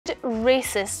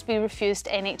racists be refused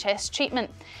NHS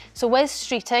treatment? So Wes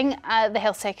Streeting, the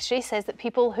Health Secretary, says that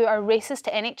people who are racist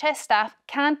to NHS staff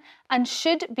can and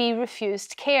should be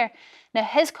refused care. Now,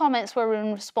 his comments were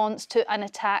in response to an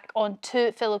attack on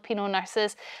 2 Filipino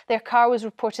nurses. Their car was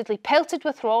reportedly pelted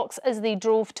with rocks as they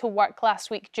drove to work last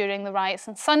week during the riots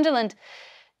in Sunderland.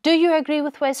 Do you agree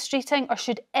with Wes Streeting, or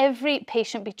should every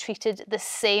patient be treated the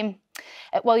same?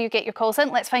 While you get your calls in,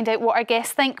 let's find out what our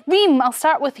guests think. Reem, I'll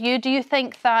start with you. Do you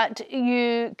think that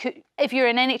if you're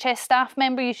an NHS staff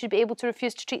member, you should be able to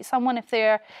refuse to treat someone if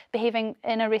they're behaving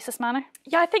in a racist manner?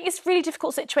 Yeah, I think it's a really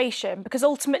difficult situation because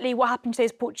ultimately what happened to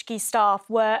those Portuguese staff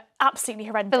were absolutely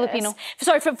horrendous.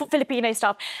 Filipino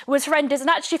staff was horrendous. And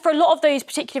actually for a lot of those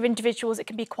particular individuals, it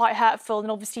can be quite hurtful.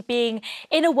 And obviously being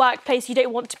in a workplace, you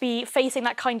don't want to be facing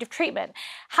that kind of treatment.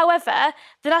 However,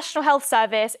 the National Health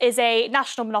Service is a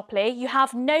national monopoly. You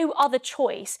have no other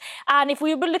choice. And if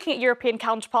we were looking at European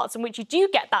counterparts in which you do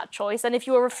get that choice, and if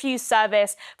you are refused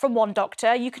service from one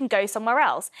doctor, you can go somewhere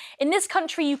else. In this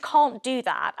country, you can't do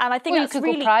that. And I think that's really...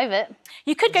 you could go private.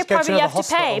 You could go private, you have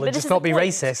to pay. But this is not be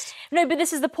racist. No, but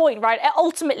this is the point, right?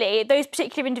 Ultimately, those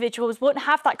particular individuals won't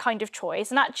have that kind of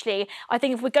choice. And actually, I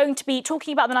think if we're going to be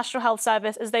talking about the National Health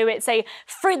Service as though it's a,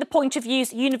 through the point of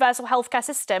use, universal healthcare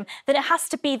system, then it has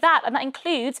to be that. And that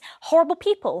includes horrible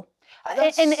people.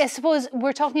 And I suppose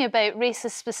we're talking about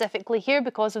racists specifically here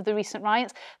because of the recent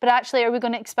riots, but actually are we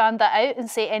going to expand that out and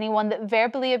say anyone that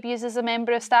verbally abuses a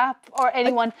member of staff or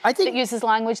anyone that uses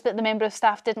language that the member of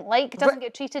staff didn't like doesn't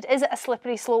get treated? Is it a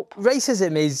slippery slope?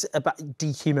 Racism is about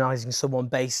dehumanising someone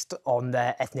based on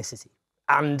their ethnicity.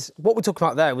 And what we're talking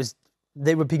about there was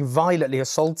they were being violently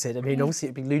assaulted. I mean, obviously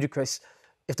it'd be ludicrous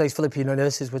if those Filipino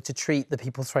nurses were to treat the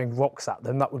people throwing rocks at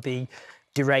them. That would be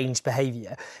deranged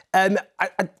behaviour.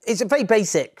 It's a very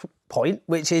basic point,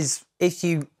 which is if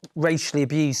you racially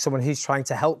abuse someone who's trying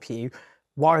to help you,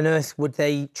 why on earth would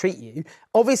they treat you?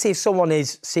 Obviously, if someone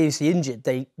is seriously injured,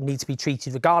 they need to be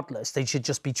treated regardless. They should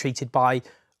just be treated by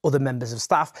other members of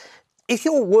staff. If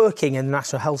you're working in the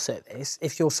National Health Service,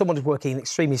 if you're someone who's working in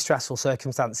extremely stressful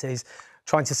circumstances,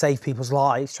 trying to save people's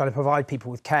lives, trying to provide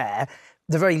people with care,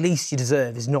 the very least you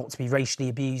deserve is not to be racially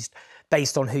abused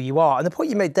based on who you are. And the point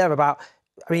you made there about,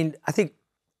 I mean, I think,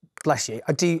 bless you,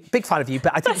 big fan of you,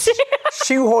 but I think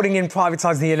shoehorning in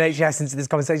privatising the NHS into this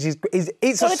conversation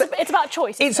it's about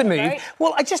choice. It's a move. Right?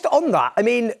 Well, on that, I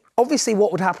mean, obviously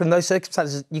what would happen in those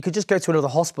circumstances, you could just go to another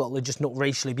hospital and just not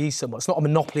racially abuse someone. It's not a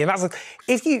monopoly. And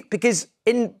because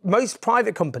in most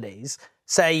private companies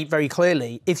say very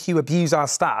clearly, if you abuse our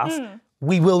staff,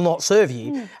 we will not serve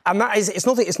you. And that is, it's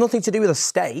nothing to do with a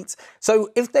state. So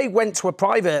if they went to a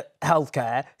private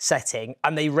healthcare setting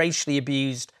and they racially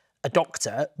abused a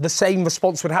doctor, the same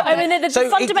response would happen. I mean, the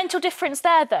fundamental difference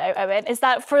there, though, Owen, is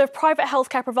that for a private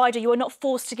healthcare provider, you are not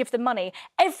forced to give them money.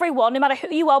 Everyone, no matter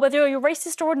who you are, whether you're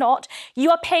racist or not,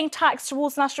 you are paying tax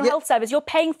towards the National Health Service. You're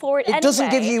paying for it anyway. It doesn't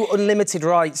give you unlimited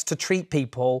rights to treat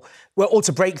people or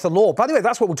to break the law. By the way,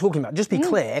 that's what we're talking about. Just be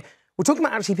clear. We're talking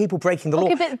about actually people breaking the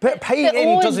law. But paying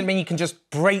in doesn't mean you can just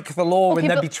break the law and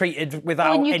then be treated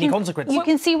without any consequences. You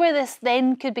can see where this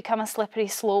then could become a slippery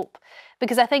slope,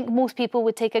 because I think most people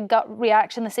would take a gut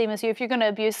reaction the same as you. If you're going to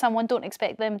abuse someone, don't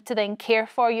expect them to then care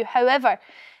for you. However,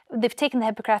 they've taken the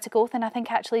Hippocratic Oath, and I think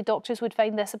actually doctors would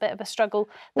find this a bit of a struggle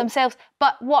themselves.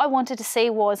 But what I wanted to say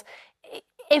was,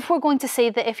 if we're going to say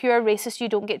that if you're a racist, you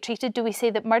don't get treated, do we say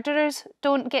that murderers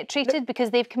don't get treated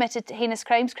because they've committed heinous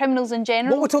crimes? Criminals in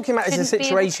general. What we're talking about is a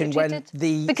situation when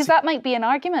because that might be an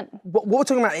argument. What we're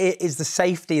talking about is the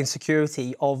safety and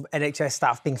security of NHS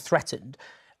staff being threatened.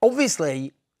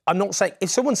 Obviously, I'm not saying if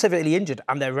someone's severely injured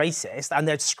and they're racist and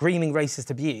they're screaming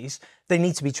racist abuse, they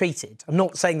need to be treated. I'm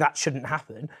not saying that shouldn't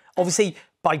happen. Obviously,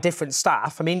 by different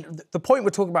staff. I mean, the point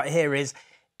we're talking about here is,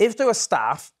 if there are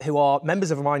staff who are members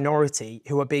of a minority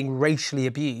who are being racially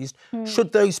abused,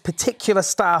 should those particular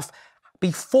staff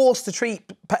be forced to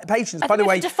treat patients, by the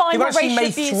way, who actually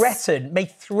may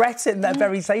threaten their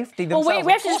very safety themselves? Well,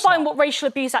 we have to define what racial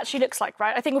abuse actually looks like,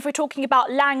 right? I think if we're talking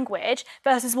about language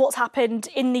versus what's happened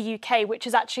in the UK, which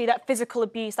is actually that physical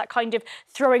abuse, that kind of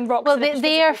throwing rocks. Well,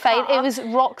 they are fine. It was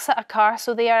rocks at a car,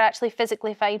 so they are actually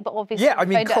physically fine, but obviously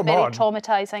found it a very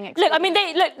traumatising experience. Look, I mean,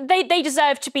 they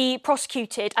deserve to be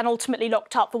prosecuted and ultimately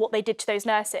locked up for what they did to those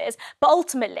nurses. But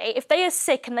ultimately, if they are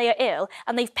sick and they are ill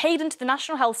and they've paid into the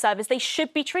National Health Service, they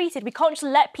should be treated. We can't just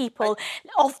let people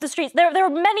off the streets. There are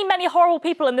many, many horrible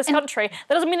people in this country.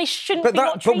 That doesn't mean they shouldn't be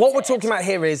treated. But what we're talking about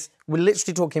here is, we're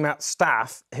literally talking about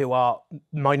staff who are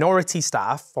minority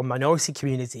staff from minority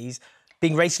communities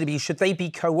being racially abused. Should they be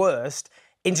coerced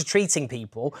into treating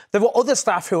people. There are other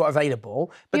staff who are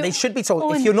available, but they should be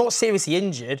told, if you're not seriously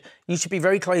injured, you should be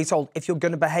very clearly told if you're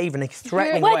going to behave in a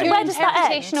threatening way. Your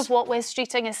interpretation of what Wes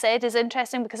Streeting has said is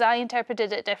interesting because I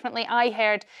interpreted it differently. I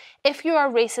heard, if you are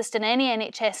racist in any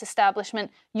NHS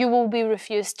establishment, you will be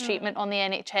refused treatment on the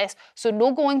NHS. So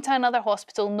no going to another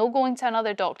hospital, no going to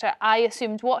another doctor. I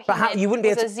assumed what he meant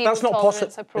was a zero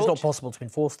tolerance approach. It's not possible to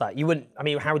enforce that. You wouldn't, I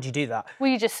mean, how would you do that? Well,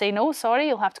 you just say, no, sorry,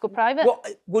 you'll have to go private.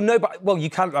 Well, no, but, well, you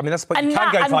can, I mean, that's, but you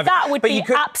can go private. And that would be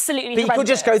absolutely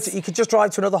horrendous. But you could just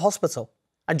drive to another hospital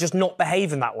and just not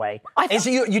behave in that way.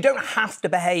 You don't have to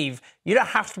behave. You don't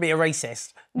have to be a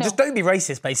racist. No. Just don't be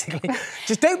racist, basically.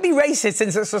 Just don't be racist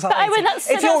in society. But Owen, that's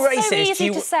so easy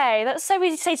to say. That's so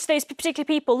easy to say to those particular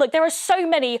people. Look, there are so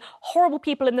many horrible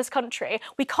people in this country.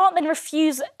 We can't then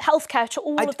refuse healthcare to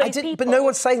all of those people. But no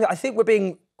one's saying that. I think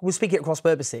we're speaking at cross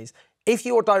purposes. If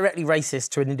you're directly racist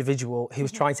to an individual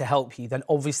who's trying to help you, then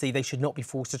obviously they should not be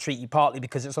forced to treat you, partly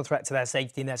because it's a threat to their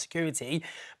safety and their security,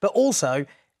 but also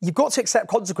you've got to accept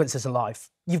consequences in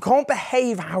life. You can't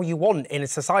behave how you want in a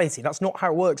society. That's not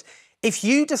how it works. If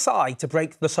you decide to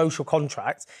break the social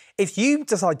contract, if you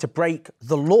decide to break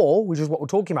the law, which is what we're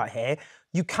talking about here,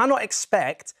 you cannot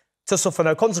expect to suffer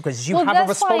no consequences. You have a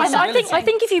responsibility. I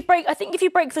think if you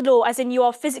break the law, as in you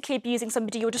are physically abusing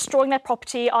somebody, you're destroying their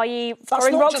property, i.e.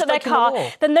 throwing rocks at their car,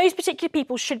 then those particular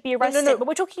people should be arrested. No. But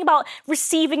we're talking about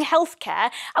receiving healthcare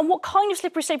and what kind of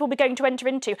slippery slope are we going to enter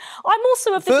into. I'm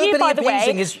also of the view, by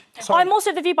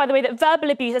the way, that verbal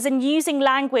abuse, as in using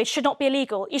language, should not be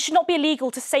illegal. It should not be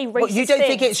illegal to say racist things. You don't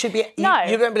think it should be? No.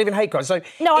 You don't believe in hate crimes? So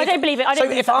no, I don't believe it.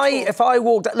 If I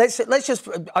walked, let's just,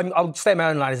 I'll stay in my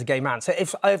own line as a gay man. So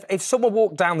if someone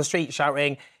walked down the street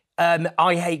shouting,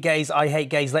 I hate gays,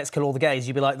 let's kill all the gays,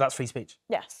 you'd be like, that's free speech.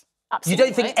 Yes, absolutely. You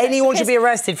don't think anyone should be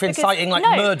arrested for inciting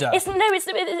murder?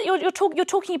 You're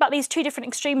talking about these two different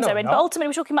extremes, Owen, but ultimately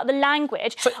we're talking about the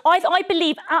language. So, I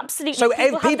believe absolutely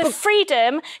people have the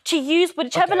freedom to use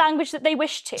whichever language that they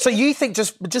wish to. So you think,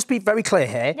 just be very clear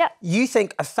here, you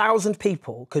think 1,000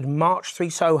 people could march through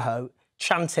Soho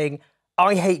chanting,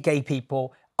 I hate gay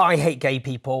people,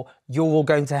 you're all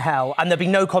going to hell, and there'll be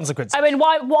no consequences. I mean,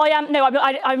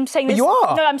 I'm saying this. But you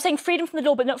are. No, I'm saying freedom from the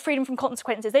law, but not freedom from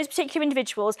consequences. Those particular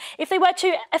individuals, if they were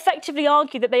to effectively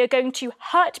argue that they are going to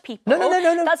hurt people,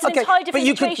 that's an entirely different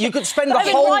situation. You could spend the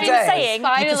whole day.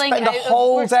 You could spend the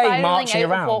whole day marching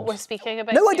around. What we're speaking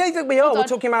about. No, I don't think we are. We're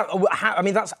talking about. I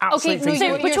mean, that's absolutely.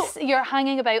 Okay, you're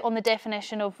hanging about on the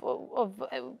definition of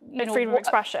freedom of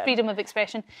expression. Freedom of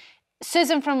expression.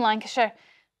 Susan from Lancashire.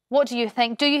 What do you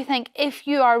think? Do you think if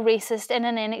you are racist in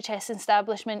an NHS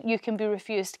establishment, you can be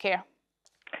refused care?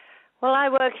 Well, I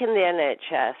work in the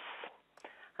NHS,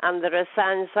 and there are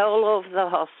signs all over the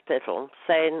hospital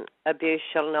saying abuse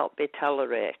shall not be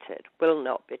tolerated, will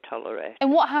not be tolerated.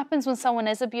 And what happens when someone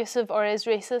is abusive or is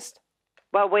racist?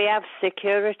 Well, we have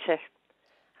security,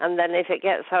 and then if it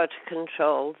gets out of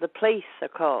control, the police are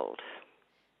called.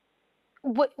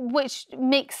 Which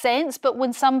makes sense, but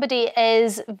when somebody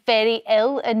is very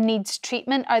ill and needs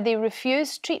treatment, are they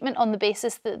refused treatment on the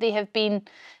basis that they have been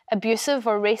abusive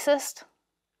or racist?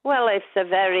 Well, if they're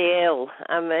very ill,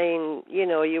 I mean,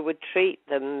 you would treat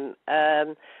them.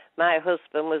 My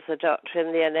husband was a doctor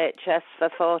in the NHS for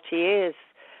 40 years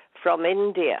from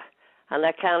India, and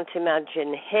I can't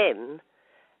imagine him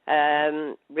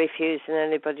refusing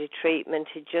anybody treatment.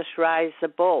 He'd just rise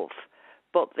above.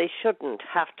 But they shouldn't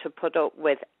have to put up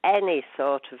with any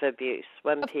sort of abuse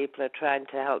when people are trying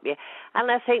to help you.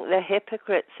 And I think they're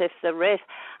hypocrites if they're racist.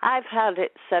 I've had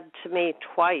it said to me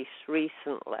twice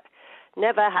recently.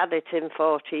 Never had it in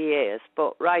 40 years,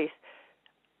 but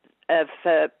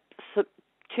for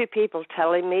two people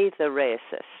telling me they're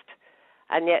racist,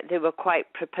 and yet they were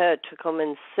quite prepared to come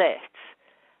and sit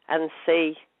and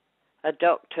see a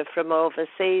doctor from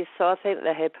overseas, so I think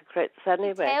they're hypocrites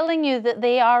anyway. They're telling you that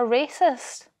they are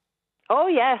racist? Oh,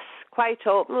 yes, quite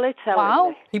openly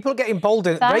telling me. People are getting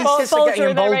emboldened. Racists are getting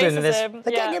emboldened in this.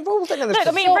 They're getting emboldened in this. Look,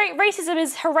 I mean, racism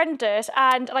is horrendous,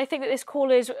 and I think that this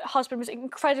caller's husband was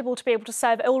incredible to be able to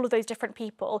serve all of those different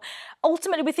people.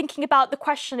 Ultimately, we're thinking about the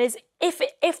question is,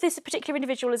 if this particular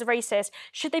individual is a racist,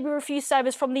 should they be refused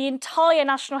service from the entire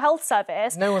National Health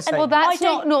Service? No one's saying well, that's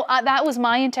not. No, that was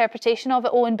my interpretation of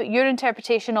it, Owen. But your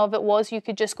interpretation of it was you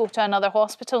could just go to another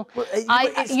hospital. Well,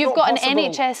 you've got an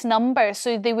NHS number,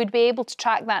 so they would be able to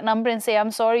track that number and say,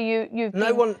 "I'm sorry, you've."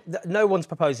 No one's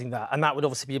proposing that, and that would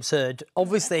obviously be absurd.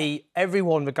 Obviously,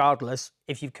 everyone, regardless,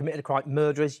 if you've committed a crime,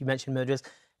 you mentioned murderers,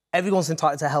 everyone's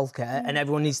entitled to healthcare, and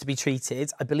everyone needs to be treated.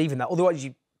 I believe in that. Otherwise,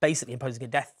 you basically imposing a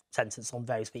death sentence on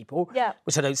various people,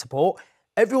 which I don't support.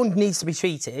 Everyone needs to be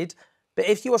treated, But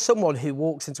if you are someone who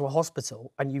walks into a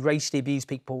hospital and you racially abuse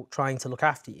people trying to look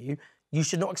after you, you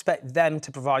should not expect them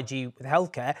to provide you with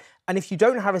healthcare. And if you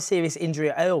don't have a serious injury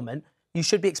or ailment, you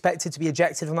should be expected to be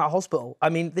ejected from that hospital. I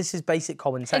mean, this is basic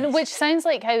common sense. And which sounds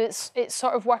like how it's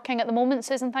sort of working at the moment.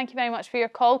 Susan, thank you very much for your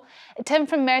call. Tim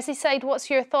from Merseyside, what's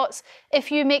your thoughts? If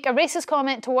you make a racist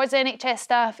comment towards NHS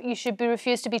staff, you should be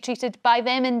refused to be treated by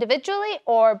them individually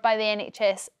or by the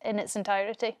NHS in its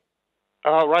entirety?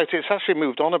 Right, it's actually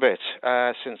moved on a bit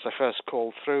since I first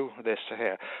called through this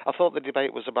here. I thought the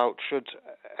debate was about should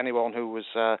anyone who was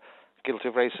guilty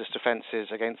of racist offences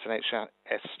against NHS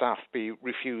staff be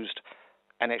refused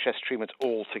NHS treatment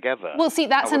altogether. Well, see,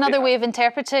 that's another way of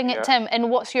interpreting it, Tim,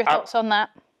 and what's your thoughts on that?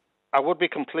 I would be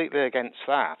completely against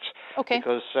that. Okay.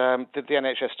 Because the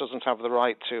NHS doesn't have the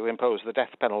right to impose the death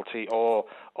penalty or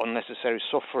unnecessary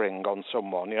suffering on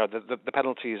someone. You know, the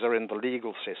penalties are in the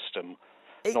legal system,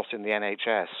 not in the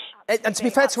NHS. And to be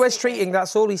fair to Wes Streeting,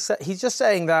 that's all he said. He's just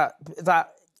saying that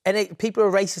people who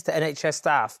are racist to NHS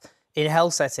staff in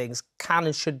health settings can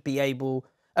and should be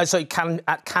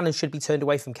turned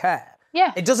away from care.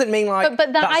 Yeah. It doesn't mean like...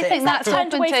 But I think that's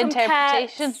turned open away to from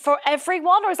interpretation. Care for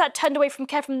everyone, or is that turned away from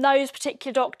care from those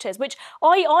particular doctors? Which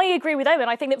I agree with Owen.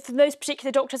 I think that for those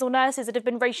particular doctors or nurses that have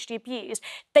been racially abused,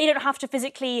 they don't have to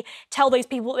physically tell those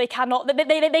people that they cannot...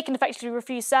 They can effectively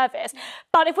refuse service.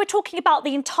 But if we're talking about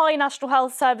the entire National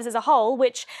Health Service as a whole,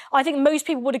 which I think most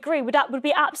people would agree would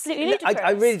be absolutely ludicrous.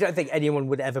 I really don't think anyone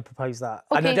would ever propose that.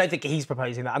 Okay. And I don't think he's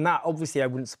proposing that. And that, obviously, I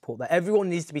wouldn't support that. Everyone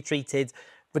needs to be treated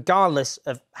regardless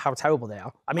of how terrible they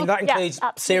are. I mean, that includes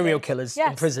serial killers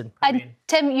in prison. And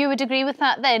Tim, you would agree with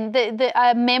that then? That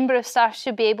a member of staff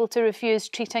should be able to refuse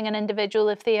treating an individual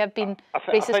if they have been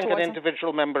racist towards I think an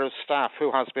individual member of staff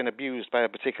who has been abused by a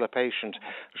particular patient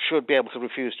should be able to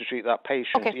refuse to treat that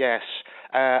patient, yes,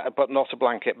 but not a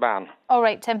blanket ban. All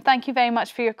right, Tim, thank you very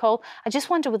much for your call. I just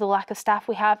wonder, with the lack of staff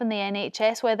we have in the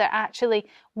NHS, whether actually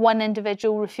one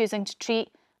individual refusing to treat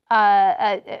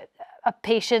a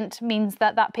patient means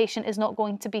that that patient is not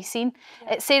going to be seen.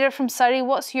 Sarah from Surrey,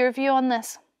 what's your view on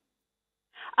this?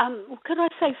 Could I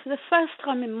say, for the first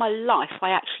time in my life, I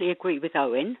actually agree with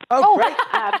Owen. Oh,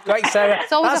 great. Great, Sarah.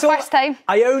 It's always the first time.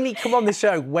 I only come on the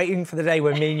show waiting for the day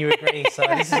when me and you agree, so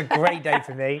this is a great day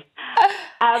for me.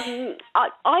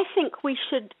 I think we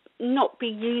should not be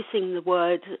using the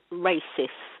word racist.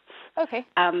 Okay.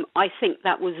 I think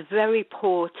that was very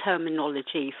poor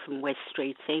terminology from Wes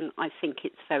Streeting. I think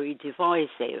it's very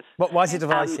divisive. Why is it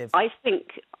divisive? I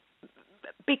think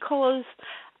because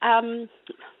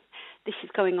this is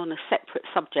going on a separate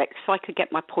subject, so I could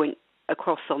get my point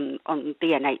across on the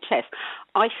NHS.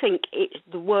 I think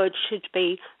the word should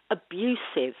be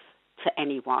abusive to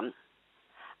anyone.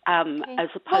 As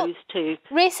opposed to...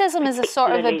 Racism is a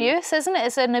sort of abuse, isn't it?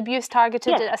 It's an abuse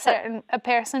targeted at a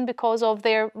person because of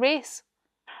their race.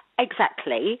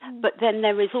 Exactly. But then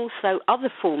there is also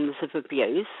other forms of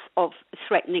abuse, of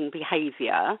threatening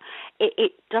behaviour.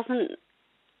 It doesn't...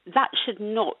 That should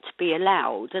not be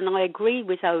allowed. And I agree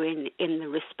with Owen in the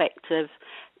respect of,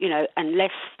 you know, unless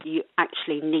you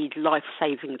actually need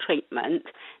life-saving treatment,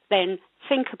 then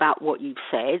think about what you've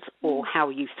said or how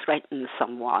you've threatened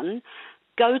someone.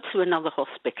 Go to another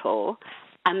hospital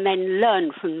and then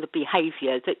learn from the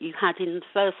behaviour that you had in the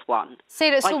first one.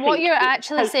 Sarah, so what you're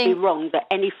actually saying... It's totally wrong that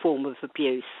any form of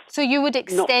abuse... So you would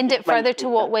extend it further to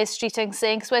what Wes Streeting's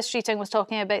saying? Because Wes Streeting was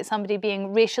talking about somebody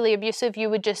being racially abusive. You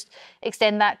would just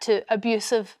extend that to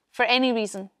abusive for any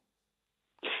reason?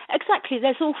 Exactly.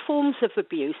 There's all forms of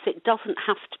abuse. It doesn't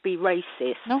have to be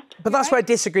racist. No. But that's where I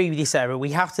disagree with you, Sarah. We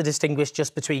have to distinguish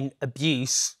just between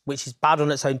abuse, which is bad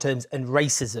on its own terms, and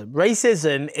racism.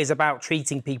 Racism is about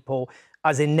treating people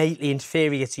as innately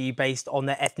inferior to you based on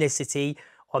their ethnicity,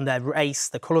 on their race,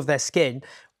 the colour of their skin,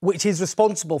 which is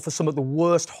responsible for some of the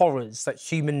worst horrors that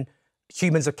humans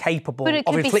are capable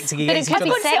of inflicting against each other.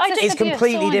 It's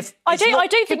completely different. I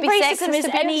don't think racism is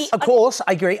any... Of course,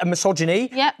 I agree. And misogyny,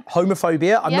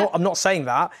 homophobia, I'm not saying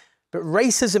that. But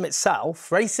racism itself,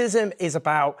 racism is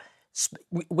about,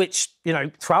 which, you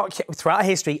know, throughout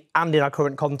history and in our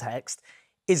current context,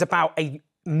 is about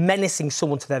menacing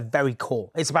someone to their very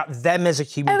core. It's about them as a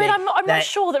human being. I'm not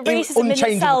sure that racism in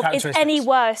itself is any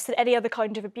worse than any other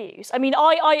kind of abuse. I mean,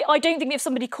 I don't think if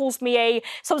somebody calls me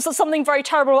something very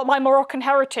terrible about my Moroccan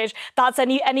heritage, that's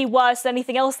any worse than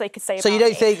anything else they could say about me. So you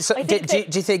don't think... So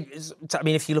do you think... I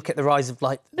mean, if you look at the rise of,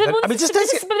 like... I mean, just...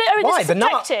 Why?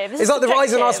 It's like the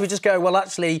rise of us, we just go, well,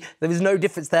 actually, there was no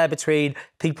difference there between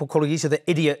people calling each other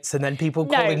idiots and then people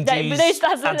calling Jews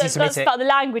anti-Semitic. That's about the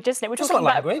language, isn't it? We're talking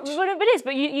about language. It is, but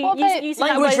but you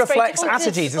language reflects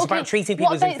attitudes. It's about treating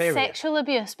people as inferior. What about sexual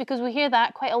abuse? Because we hear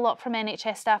that quite a lot from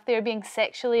NHS staff. They're being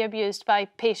sexually abused by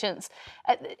patients.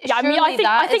 Yeah, I mean,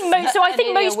 I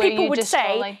think most people would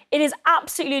say it is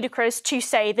absolutely ludicrous to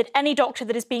say that any doctor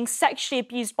that is being sexually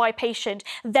abused by a patient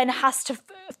then has to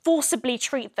forcibly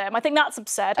treat them. I think that's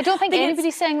absurd. I don't think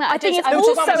anybody's saying that. I think it's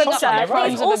also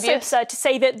absurd to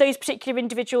say that those particular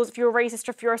individuals, if you're a racist,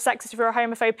 or if you're a sexist, if you're a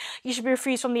homophobe, you should be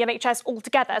refused from the NHS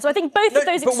altogether. So I think both of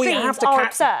those extremes are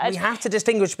absurd. We have to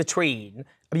distinguish between,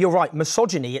 I mean, you're right,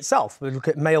 misogyny itself. We look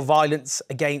at male violence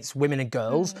against women and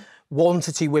girls. 1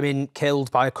 to 2 women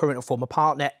killed by a current or former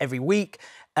partner every week.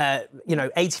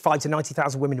 85 to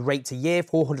 90,000 women raped a year,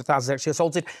 400,000 sexually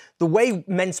assaulted. The way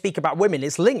men speak about women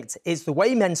is linked. It's the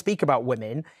way men speak about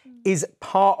women is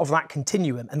part of that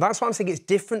continuum. And that's why I'm saying it's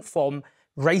different from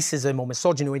racism or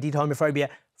misogyny or indeed homophobia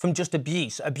from just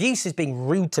abuse. Abuse is being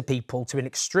rude to people to an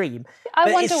extreme.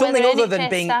 I wonder whether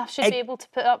NHS staff should be able to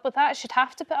put up with that, should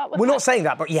have to put up with that. We're not saying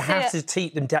that, but you have to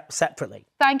treat them separately.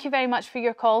 Thank you very much for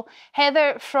your call.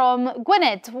 Heather from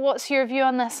Gwynedd, what's your view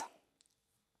on this?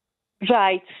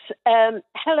 Right.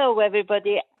 Hello,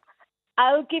 everybody.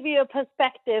 I'll give you a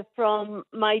perspective from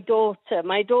my daughter.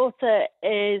 My daughter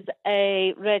is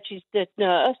a registered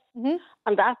nurse,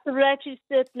 and as a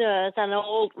registered nurse, an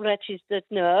old registered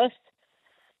nurse,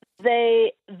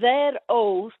 their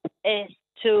oath is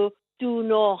to do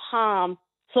no harm,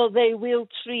 so they will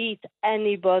treat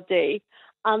anybody.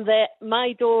 And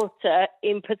my daughter,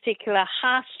 in particular,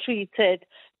 has treated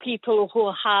people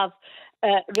who have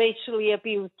racially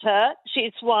abused her.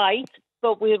 She's white,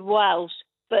 but we're Welsh.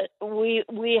 But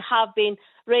we have been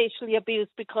racially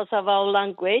abused because of our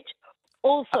language.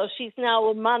 Also, she's now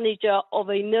a manager of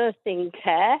a nursing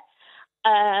care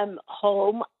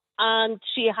home, and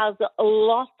she has a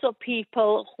lot of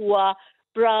people who are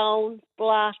brown,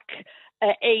 black,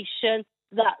 Asian,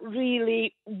 that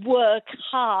really work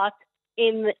hard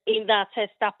in that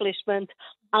establishment,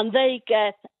 and they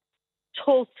get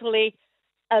totally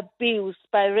abused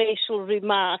by racial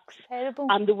remarks. Terrible.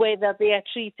 And the way that they are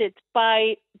treated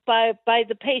by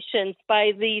the patients,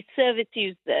 by the service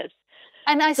users.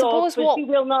 And I suppose she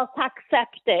will not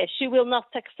accept it. She will not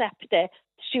accept it.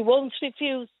 She won't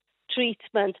refuse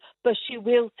treatment, but she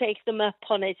will take them up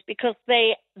on it because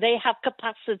they have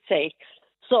capacity.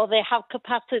 So they have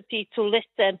capacity to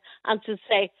listen and to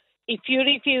say, if you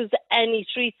refuse any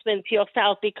treatment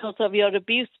yourself because of your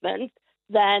abusement,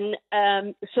 then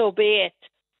so be it.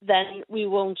 Then we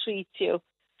won't treat you.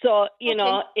 So, you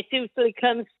know, it usually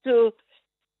comes to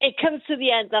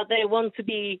the end that they want to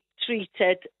be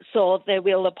treated, so they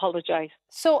will apologise.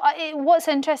 So what's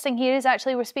interesting here is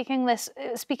actually we're speaking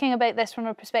about this from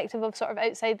a perspective of sort of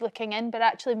outside looking in, but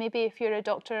actually maybe if you're a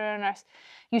doctor or a nurse,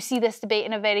 you see this debate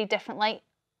in a very different light,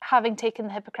 having taken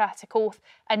the Hippocratic Oath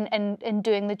and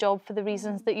doing the job for the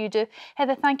reasons that you do.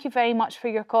 Heather, thank you very much for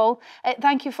your call.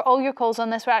 Thank you for all your calls on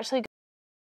this. We're actually